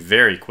identified me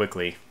very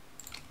quickly.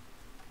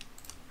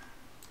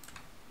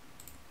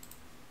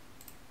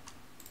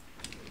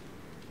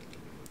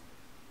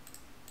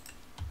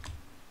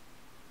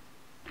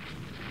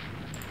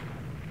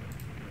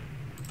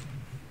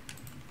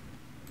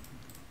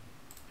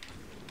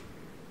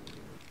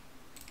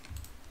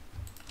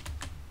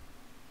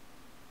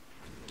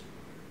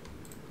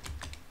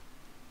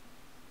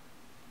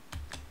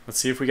 Let's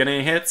see if we get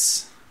any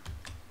hits.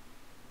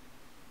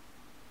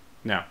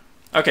 No.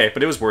 Okay,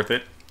 but it was worth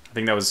it. I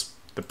think that was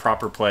the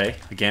proper play.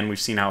 Again, we've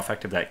seen how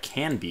effective that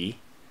can be.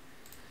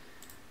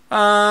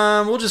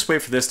 We'll just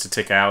wait for this to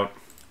tick out.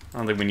 I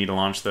don't think we need to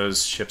launch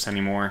those ships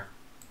anymore.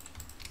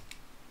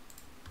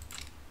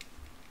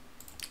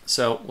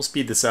 So, we'll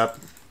speed this up.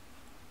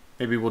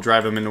 Maybe we'll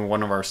drive them into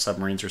one of our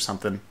submarines or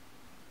something.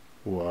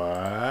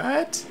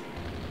 What?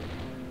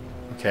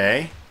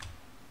 Okay.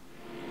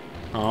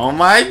 Oh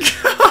my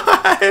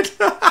god!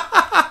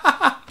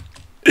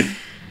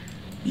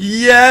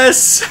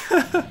 Yes!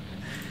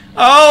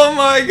 Oh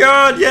my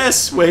god,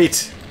 yes!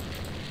 Wait.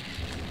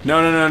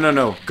 No, no, no, no,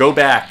 no. Go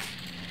back.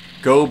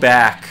 Go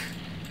back.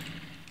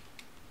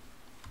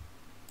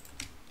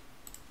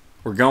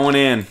 We're going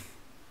in.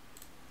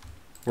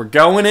 We're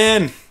going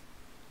in.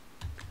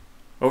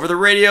 Over the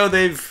radio,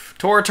 they've...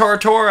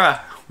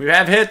 Tora. We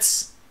have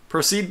hits.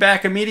 Proceed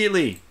back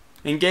immediately.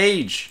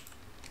 Engage.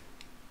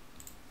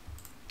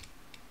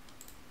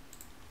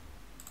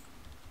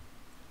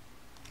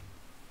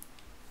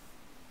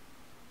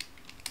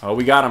 Oh,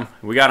 we got him.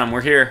 We got him.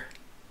 We're here.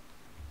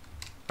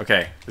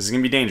 Okay, this is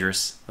going to be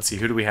dangerous. Let's see,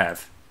 who do we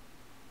have?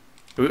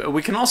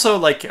 We can also,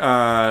 like,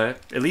 at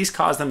least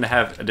cause them to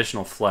have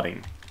additional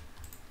flooding.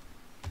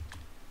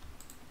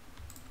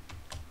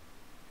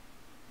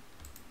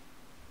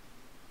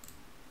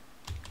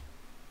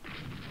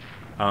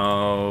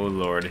 Oh,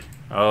 Lord.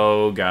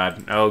 Oh,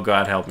 God. Oh,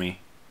 God, help me.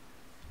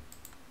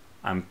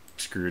 I'm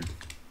screwed.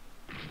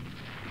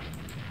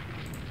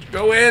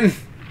 Go in!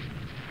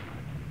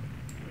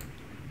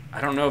 I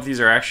don't know if these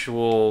are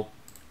actual...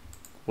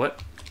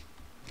 What?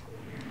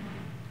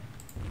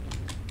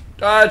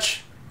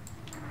 Dodge!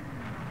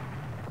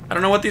 I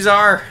don't know what these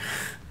are.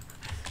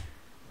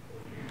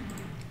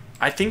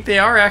 I think they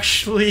are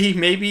actually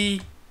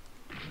maybe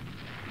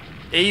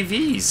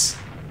AVs.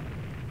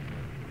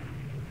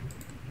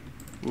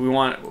 We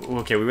want...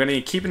 Okay, we're going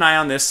to keep an eye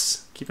on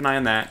this. Keep an eye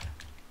on that.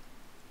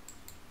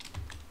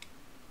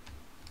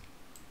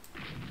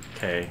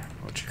 Okay,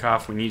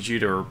 Ochikov, we need you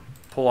to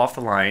pull off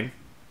the line.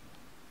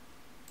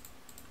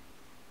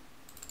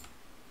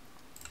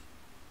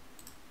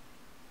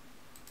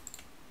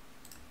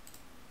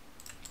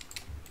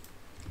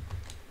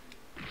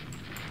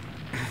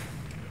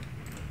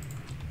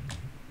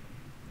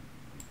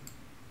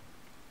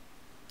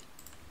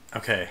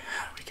 Okay,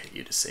 how do we get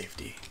you to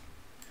safety?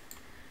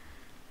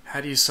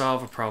 How do you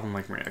solve a problem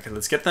like Marine? Okay,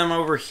 let's get them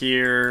over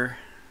here.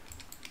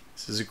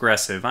 This is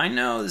aggressive. I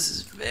know this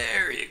is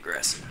very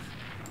aggressive.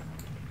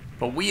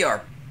 But we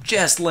are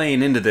just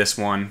laying into this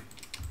one.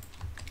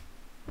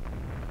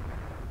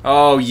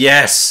 Oh,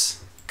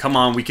 yes! Come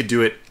on, we could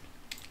do it.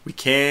 We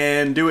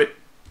can do it.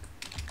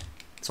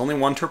 It's only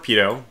one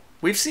torpedo.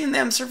 We've seen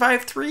them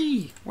survive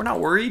 3. We're not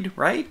worried,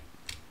 right?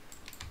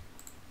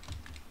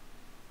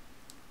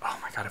 Oh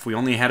my god, if we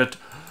only had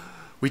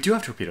we do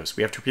have torpedoes.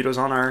 We have torpedoes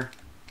on our...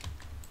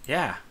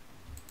 Yeah.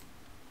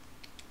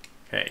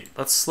 Okay,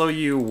 let's slow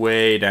you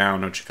way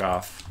down,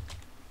 Ochikov.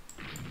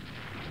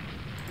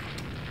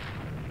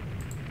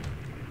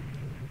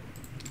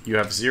 You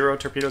have 0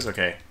 torpedoes?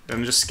 Okay.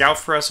 Then just scout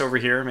for us over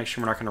here. Make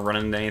sure we're not going to run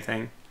into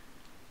anything.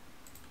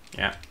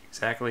 Yeah,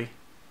 exactly.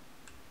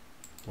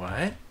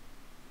 What?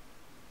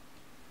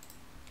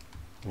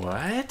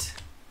 What?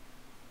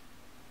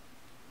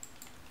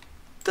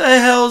 The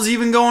hell's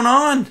even going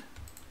on?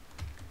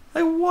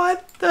 Like,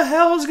 what the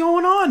hell is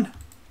going on?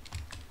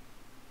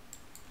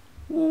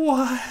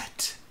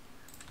 What?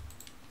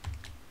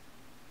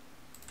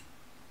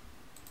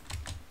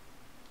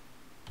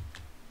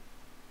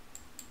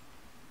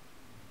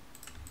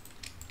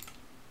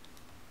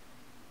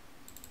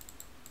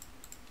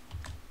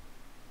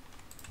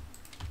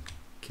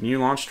 Can you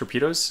launch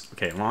torpedoes?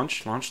 Okay,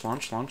 launch. You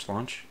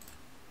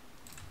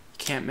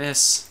can't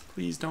miss.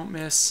 Please don't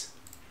miss.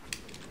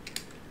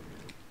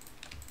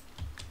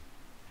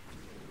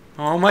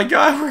 Oh my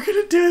god, we're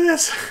gonna do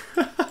this!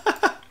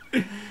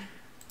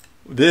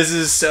 This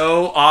is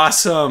so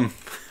awesome!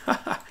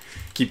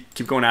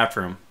 keep going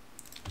after him.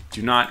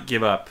 Do not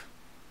give up.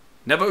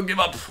 Never give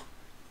up.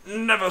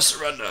 Never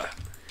surrender.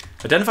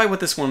 Identify what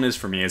this one is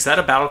for me. Is that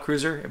a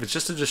battlecruiser? If it's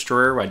just a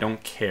destroyer, I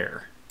don't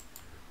care.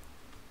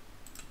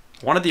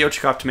 I wanted the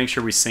Ochakov to make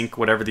sure we sink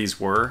whatever these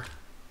were.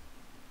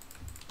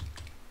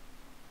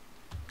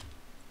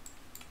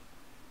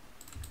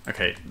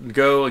 Okay,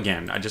 go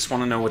again. I just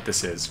want to know what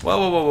this is. Whoa,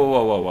 whoa, whoa,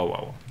 whoa, whoa, whoa,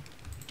 whoa.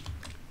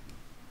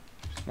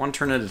 One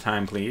turn at a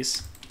time,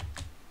 please.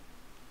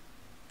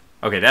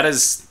 Okay, that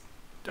is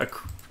a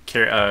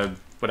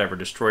whatever,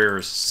 destroyer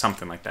or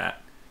something like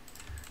that.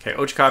 Okay,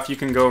 Ochakov, you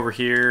can go over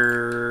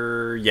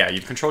here. Yeah,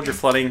 you've controlled your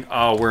flooding.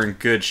 Oh, we're in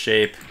good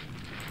shape.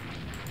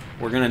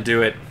 We're gonna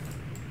do it.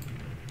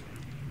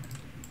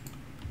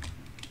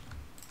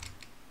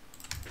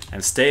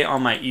 And stay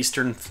on my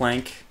eastern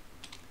flank.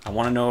 I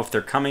want to know if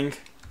they're coming.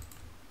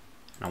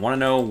 I want to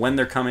know when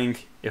they're coming,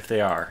 if they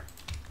are.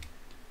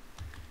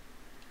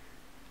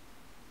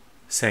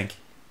 Sink.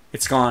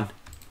 It's gone.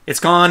 It's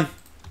gone.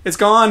 It's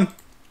gone.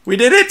 We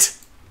did it.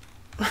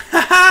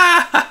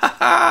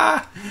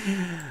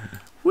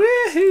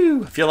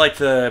 Woohoo! I feel like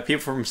the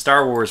people from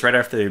Star Wars right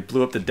after they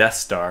blew up the Death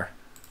Star.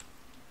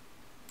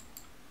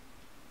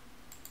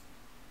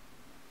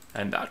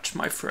 And that,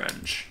 my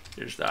friends,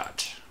 is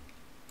that.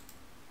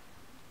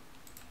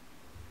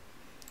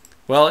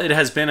 Well, it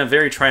has been a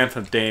very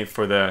triumphant day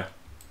for the...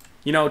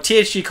 You know,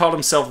 THG called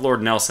himself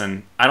Lord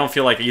Nelson. I don't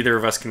feel like either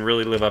of us can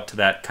really live up to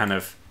that kind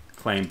of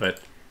claim,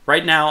 but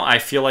right now I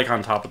feel like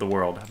on top of the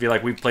world. I feel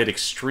like we've played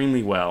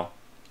extremely well.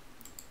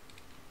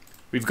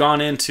 We've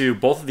gone into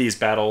both of these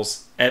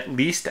battles at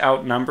least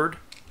outnumbered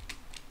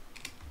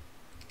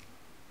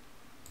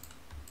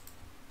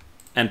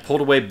and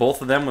pulled away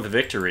both of them with a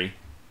victory,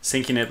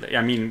 sinking it.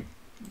 I mean,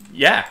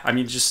 yeah, I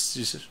mean,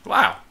 just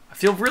wow. I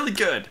feel really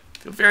good. I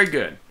feel very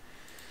good.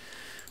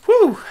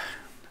 Whew.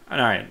 All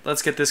right,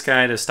 let's get this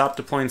guy to stop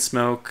deploying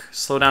smoke,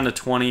 slow down to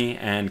 20,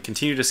 and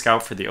continue to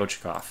scout for the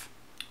Ochakov.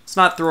 Let's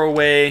not throw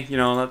away, you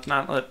know, let's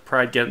not let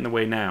pride get in the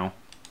way now.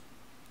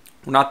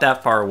 We're not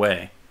that far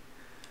away.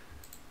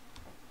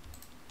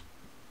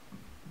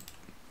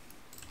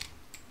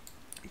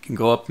 You can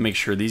go up and make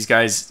sure these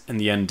guys in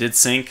the end did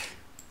sink.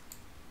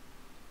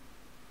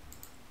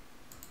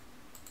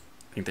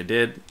 I think they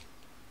did.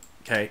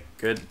 Okay,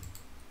 good.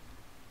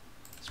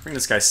 Let's bring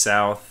this guy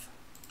south.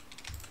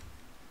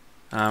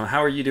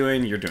 How are you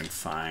doing? You're doing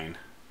fine.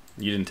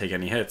 You didn't take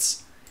any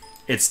hits.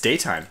 It's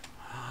daytime.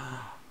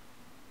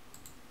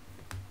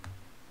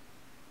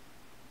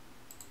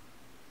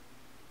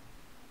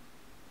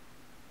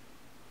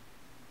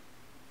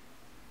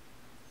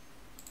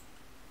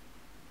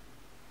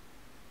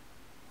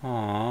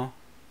 Aww.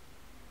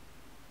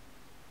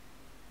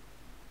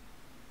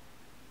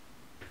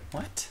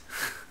 What?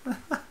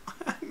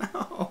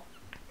 No.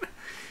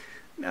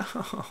 No.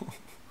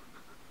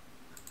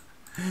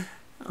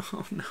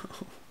 Oh no.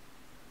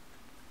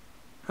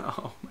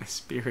 Oh, my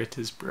spirit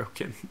is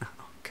broken.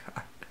 Oh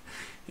god.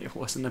 It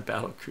wasn't a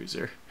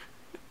battlecruiser.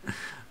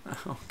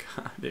 Oh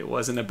god, it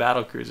wasn't a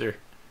battlecruiser.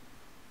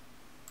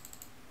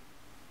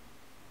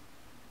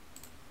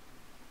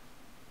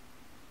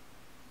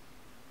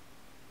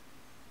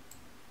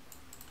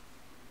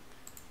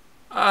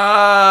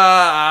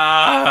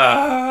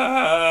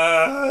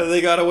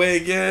 They got away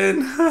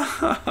again.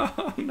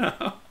 Oh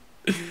no.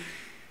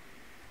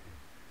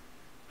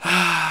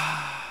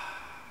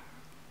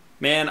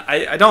 Man,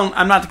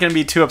 I'm not going to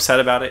be too upset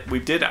about it.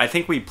 I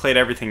think we played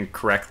everything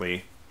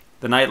correctly.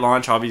 The night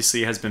launch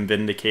obviously has been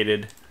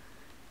vindicated.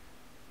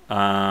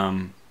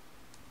 So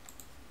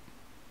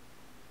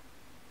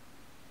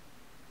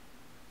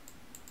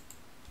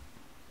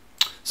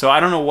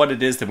I don't know what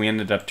it is that we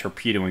ended up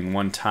torpedoing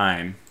one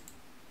time.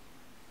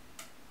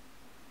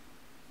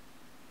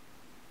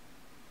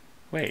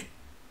 Wait.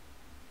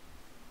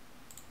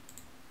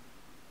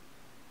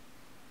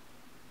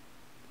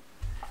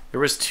 There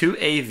was 2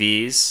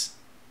 AVs,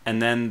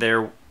 and then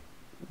there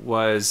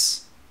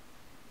was...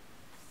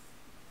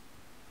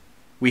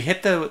 We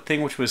hit the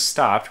thing which was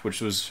stopped,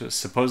 which was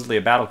supposedly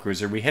a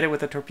battlecruiser. We hit it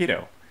with a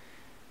torpedo.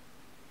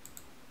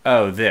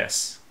 Oh,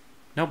 this.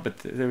 No, but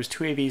there was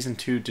 2 AVs and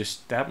 2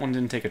 just... That one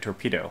didn't take a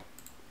torpedo.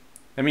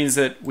 That means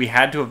that we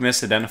had to have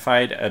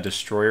misidentified a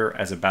destroyer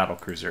as a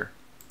battlecruiser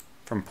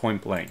from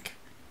point blank.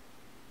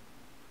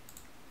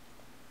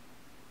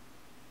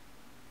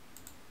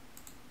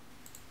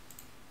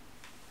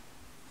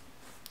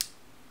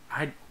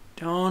 I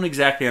don't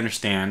exactly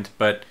understand,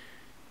 but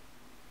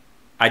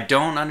I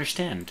don't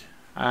understand.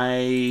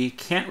 I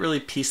can't really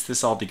piece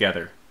this all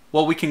together.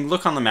 Well, we can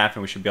look on the map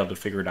and we should be able to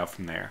figure it out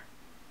from there.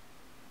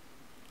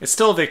 It's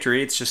still a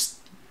victory, it's just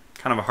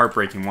kind of a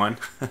heartbreaking one.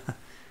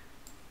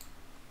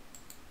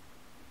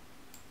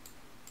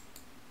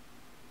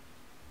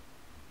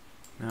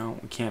 No,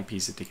 we can't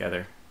piece it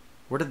together.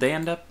 Where did they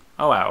end up?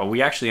 Oh wow,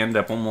 we actually ended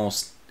up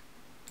almost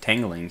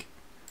tangling.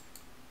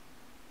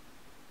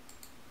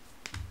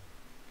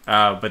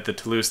 But the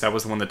Toulouse, that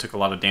was the one that took a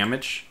lot of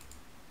damage.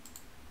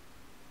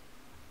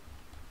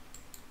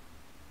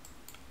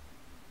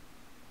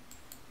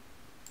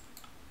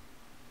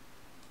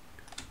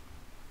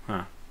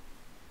 Huh.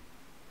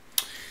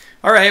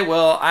 Alright,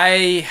 well,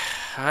 I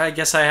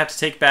guess I have to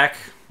take back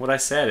what I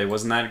said. It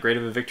wasn't that great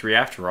of a victory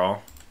after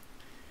all.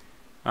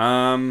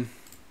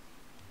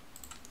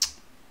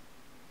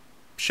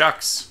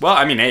 Shucks. Well,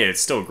 I mean, hey, it's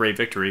still a great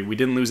victory. We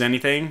didn't lose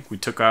anything. We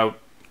took out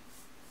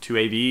 2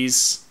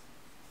 AVs,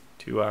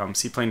 2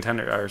 seaplane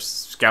tender or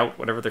scout,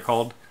 whatever they're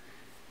called.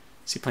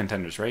 Seaplane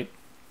tenders, right?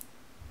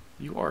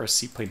 You are a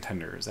seaplane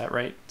tender, is that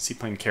right?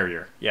 Seaplane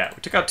carrier. Yeah,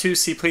 we took out 2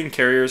 seaplane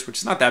carriers, which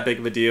is not that big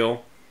of a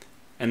deal.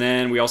 And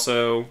then we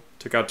also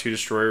took out 2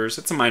 destroyers.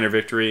 It's a minor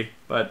victory,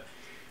 but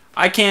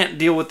I can't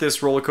deal with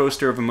this roller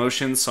coaster of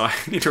emotions, so I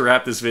need to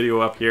wrap this video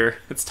up here.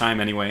 It's time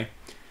anyway.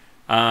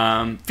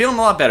 Feeling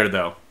a lot better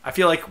though. I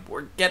feel like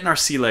we're getting our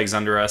sea legs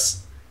under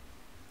us.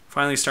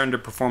 Finally starting to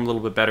perform a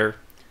little bit better.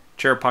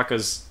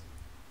 Cherapaka's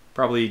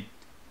probably,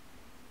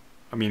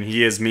 I mean,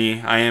 he is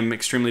me. I am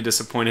extremely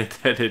disappointed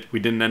that we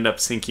didn't end up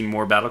sinking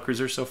more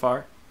battlecruisers so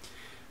far.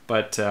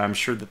 But I'm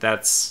sure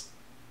that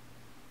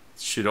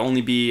should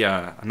only be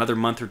another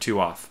month or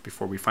 2 off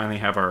before we finally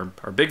have our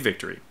big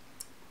victory.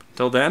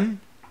 Until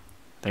then,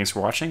 thanks for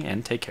watching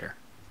and take care.